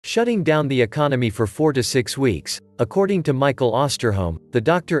shutting down the economy for 4 to 6 weeks, according to Michael Osterholm, the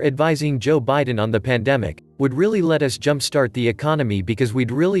doctor advising Joe Biden on the pandemic, would really let us jumpstart the economy because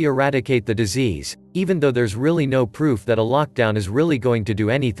we'd really eradicate the disease, even though there's really no proof that a lockdown is really going to do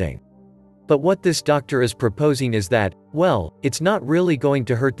anything. But what this doctor is proposing is that, well, it's not really going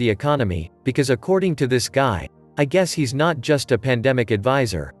to hurt the economy, because according to this guy, I guess he's not just a pandemic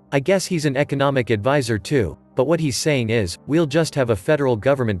advisor, I guess he's an economic advisor too, but what he's saying is, we'll just have a federal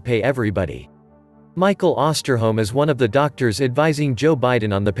government pay everybody. Michael Osterholm is one of the doctors advising Joe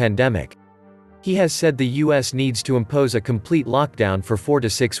Biden on the pandemic. He has said the US needs to impose a complete lockdown for 4 to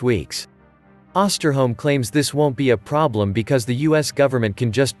 6 weeks. Osterholm claims this won't be a problem because the US government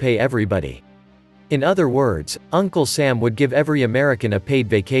can just pay everybody. In other words, Uncle Sam would give every American a paid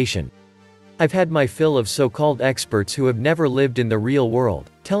vacation. I've had my fill of so-called experts who have never lived in the real world,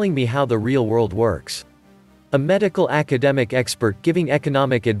 telling me how the real world works. A medical academic expert giving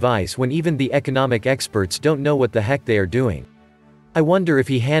economic advice when even the economic experts don't know what the heck they are doing. I wonder if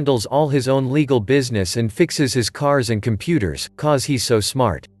he handles all his own legal business and fixes his cars and computers, 'cause he's so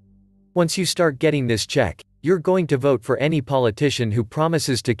smart. Once you start getting this check, you're going to vote for any politician who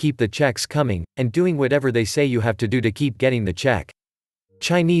promises to keep the checks coming, and doing whatever they say you have to do to keep getting the check.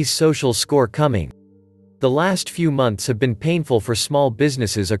 Chinese social score coming. The last few months have been painful for small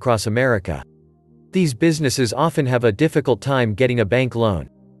businesses across America. These businesses often have a difficult time getting a bank loan.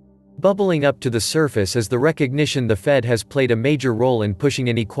 Bubbling up to the surface is the recognition the Fed has played a major role in pushing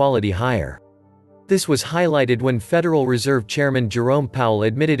inequality higher. This was highlighted when Federal Reserve Chairman Jerome Powell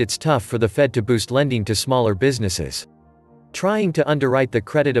admitted it's tough for the Fed to boost lending to smaller businesses. Trying to underwrite the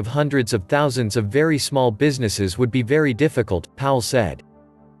credit of hundreds of thousands of very small businesses would be very difficult, Powell said.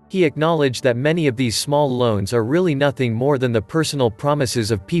 He acknowledged that many of these small loans are really nothing more than the personal promises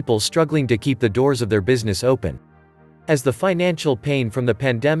of people struggling to keep the doors of their business open. As the financial pain from the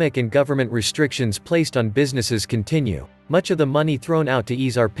pandemic and government restrictions placed on businesses continue, much of the money thrown out to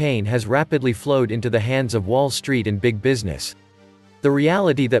ease our pain has rapidly flowed into the hands of Wall Street and big business. The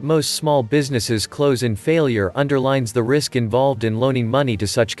reality that most small businesses close in failure underlines the risk involved in loaning money to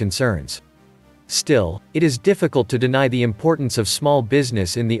such concerns. Still, it is difficult to deny the importance of small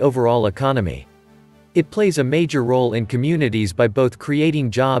business in the overall economy. It plays a major role in communities by both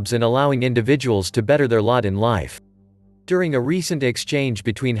creating jobs and allowing individuals to better their lot in life. During a recent exchange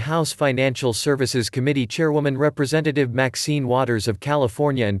between House Financial Services Committee Chairwoman Representative Maxine Waters of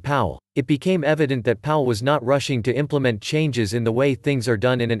California and Powell, it became evident that Powell was not rushing to implement changes in the way things are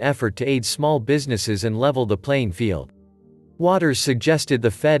done in an effort to aid small businesses and level the playing field. Waters suggested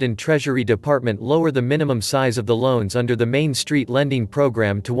the Fed and Treasury Department lower the minimum size of the loans under the Main Street Lending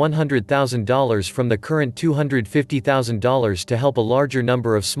Program to $100,000 from the current $250,000 to help a larger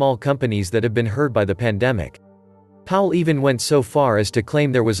number of small companies that have been hurt by the pandemic. Powell even went so far as to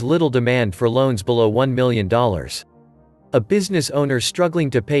claim there was little demand for loans below $1 million. A business owner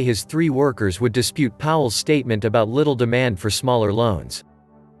struggling to pay his 3 workers would dispute Powell's statement about little demand for smaller loans.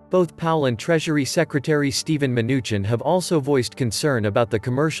 Both Powell and Treasury Secretary Steven Mnuchin have also voiced concern about the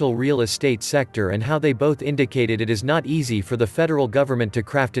commercial real estate sector and how they both indicated it is not easy for the federal government to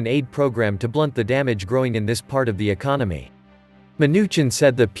craft an aid program to blunt the damage growing in this part of the economy. Mnuchin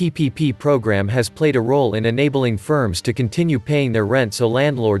said the PPP program has played a role in enabling firms to continue paying their rent so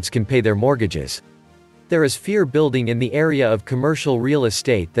landlords can pay their mortgages. There is fear building in the area of commercial real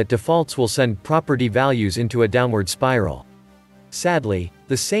estate that defaults will send property values into a downward spiral. Sadly,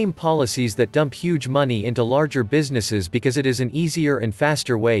 the same policies that dump huge money into larger businesses because it is an easier and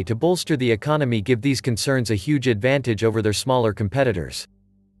faster way to bolster the economy give these concerns a huge advantage over their smaller competitors.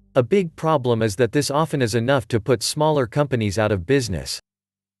 A big problem is that this often is enough to put smaller companies out of business.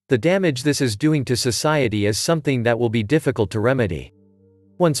 The damage this is doing to society is something that will be difficult to remedy.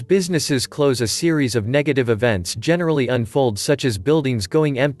 Once businesses close, a series of negative events generally unfold, such as buildings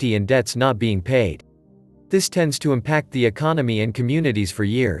going empty and debts not being paid. This tends to impact the economy and communities for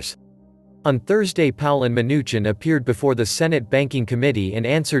years. On Thursday, Powell and Mnuchin appeared before the Senate Banking Committee and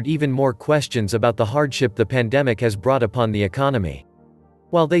answered even more questions about the hardship the pandemic has brought upon the economy.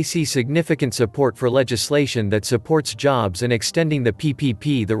 While they see significant support for legislation that supports jobs and extending the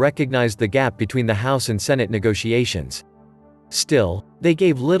PPP, they recognized the gap between the House and Senate negotiations. Still, they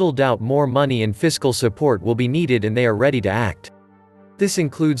gave little doubt more money and fiscal support will be needed, and they are ready to act. This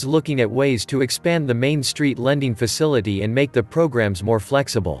includes looking at ways to expand the Main Street lending facility and make the programs more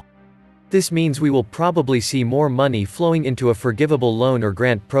flexible. This means we will probably see more money flowing into a forgivable loan or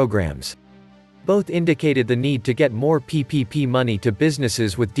grant programs. Both indicated the need to get more PPP money to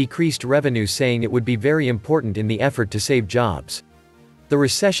businesses with decreased revenue, saying it would be very important in the effort to save jobs. The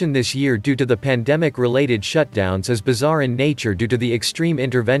recession this year due to the pandemic-related shutdowns is bizarre in nature due to the extreme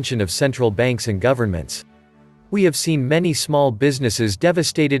intervention of central banks and governments. We have seen many small businesses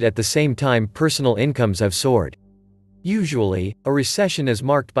devastated at the same time personal incomes have soared. Usually, a recession is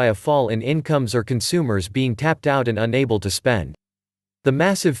marked by a fall in incomes or consumers being tapped out and unable to spend. The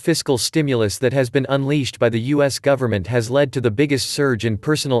massive fiscal stimulus that has been unleashed by the US government has led to the biggest surge in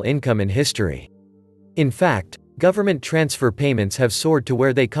personal income in history. In fact, government transfer payments have soared to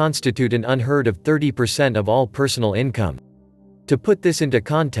where they constitute an unheard of 30% of all personal income. To put this into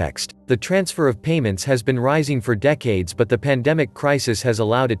context, the transfer of payments has been rising for decades, but the pandemic crisis has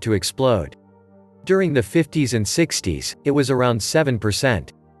allowed it to explode. During the 50s and 60s, it was around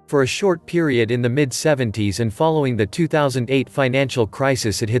 7%. For a short period in the mid-70s and following the 2008 financial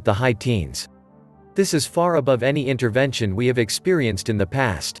crisis, it hit the high teens. This is far above any intervention we have experienced in the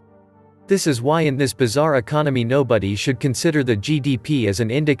past. This is why in this bizarre economy nobody should consider the GDP as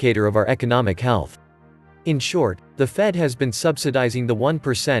an indicator of our economic health. In short, the Fed has been subsidizing the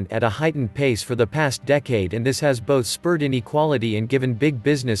 1% at a heightened pace for the past decade, and this has both spurred inequality and given big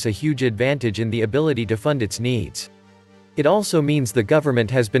business a huge advantage in the ability to fund its needs. It also means the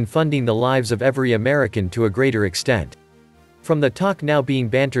government has been funding the lives of every American to a greater extent. From the talk now being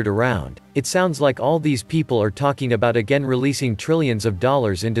bantered around, it sounds like all these people are talking about again releasing trillions of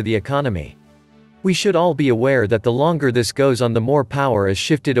dollars into the economy. We should all be aware that the longer this goes on, the more power is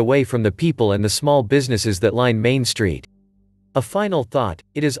shifted away from the people and the small businesses that line Main Street. A final thought: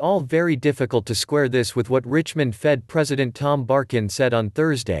 it is all very difficult to square this with what Richmond Fed President Tom Barkin said on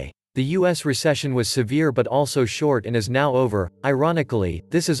Thursday. The US recession was severe but also short and is now over. Ironically,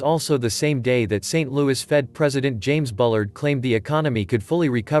 this is also the same day that St. Louis Fed President James Bullard claimed the economy could fully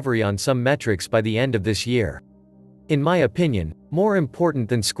recover on some metrics by the end of this year. In my opinion, more important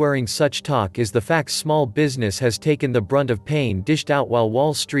than squaring such talk is the fact small business has taken the brunt of pain dished out while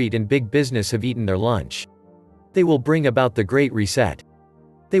Wall Street and big business have eaten their lunch. They will bring about the Great Reset.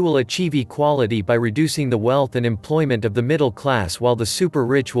 They will achieve equality by reducing the wealth and employment of the middle class, while the super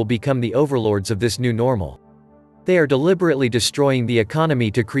rich will become the overlords of this new normal. They are deliberately destroying the economy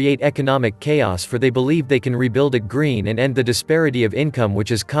to create economic chaos, for they believe they can rebuild it green and end the disparity of income,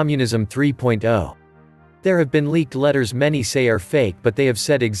 which is communism 3.0. There have been leaked letters many say are fake, but they have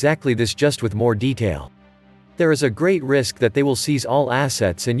said exactly this, just with more detail. There is a great risk that they will seize all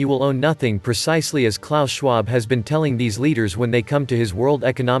assets and you will own nothing, precisely as Klaus Schwab has been telling these leaders when they come to his World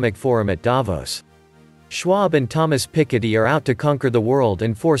Economic Forum at Davos. Schwab and Thomas Piketty are out to conquer the world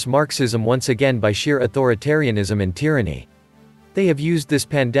and force Marxism once again by sheer authoritarianism and tyranny. They have used this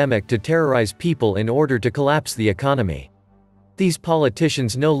pandemic to terrorize people in order to collapse the economy. These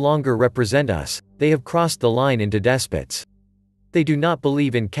politicians no longer represent us, they have crossed the line into despots. They do not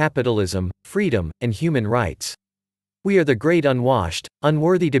believe in capitalism, freedom, and human rights. We are the great unwashed,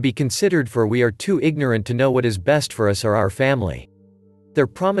 unworthy to be considered, for we are too ignorant to know what is best for us or our family. Their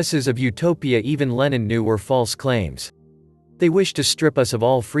promises of utopia even Lenin knew were false claims. They wish to strip us of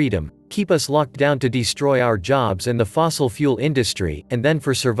all freedom, keep us locked down to destroy our jobs and the fossil fuel industry, and then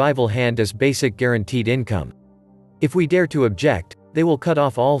for survival hand us basic guaranteed income. If we dare to object, they will cut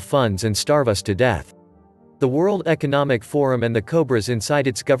off all funds and starve us to death. The World Economic Forum and the Cobras inside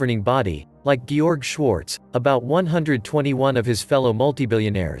its governing body, like Georg Schwartz, about 121 of his fellow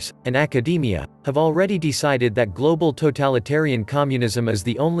multibillionaires, and academia, have already decided that global totalitarian communism is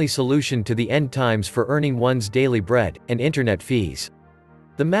the only solution to the end times for earning one's daily bread, and internet fees.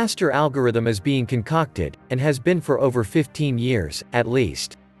 The master algorithm is being concocted, and has been for over 15 years, at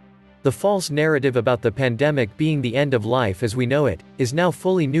least. The false narrative about the pandemic being the end of life as we know it, is now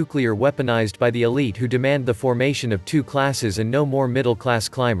fully nuclear weaponized by the elite, who demand the formation of two classes and no more middle-class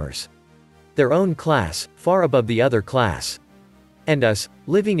climbers. Their own class, far above the other class. And us,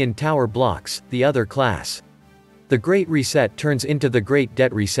 living in tower blocks, the other class. The Great Reset turns into the Great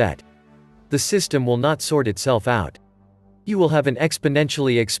Debt Reset. The system will not sort itself out. You will have an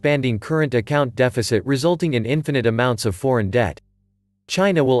exponentially expanding current account deficit resulting in infinite amounts of foreign debt.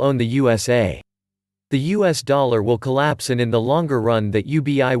 China will own the USA. The US dollar will collapse, and in the longer run that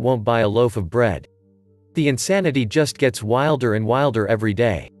UBI won't buy a loaf of bread. The insanity just gets wilder and wilder every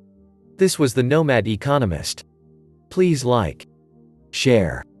day. This was the Nomad Economist. Please like,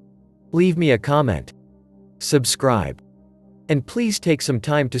 share, leave me a comment, subscribe. And please take some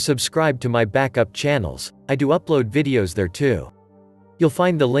time to subscribe to my backup channels. I do upload videos there too. You'll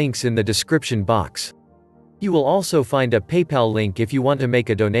find the links in the description box. You will also find a PayPal link if you want to make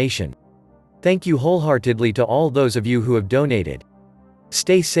a donation. Thank you wholeheartedly to all those of you who have donated.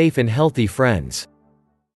 Stay safe and healthy, friends.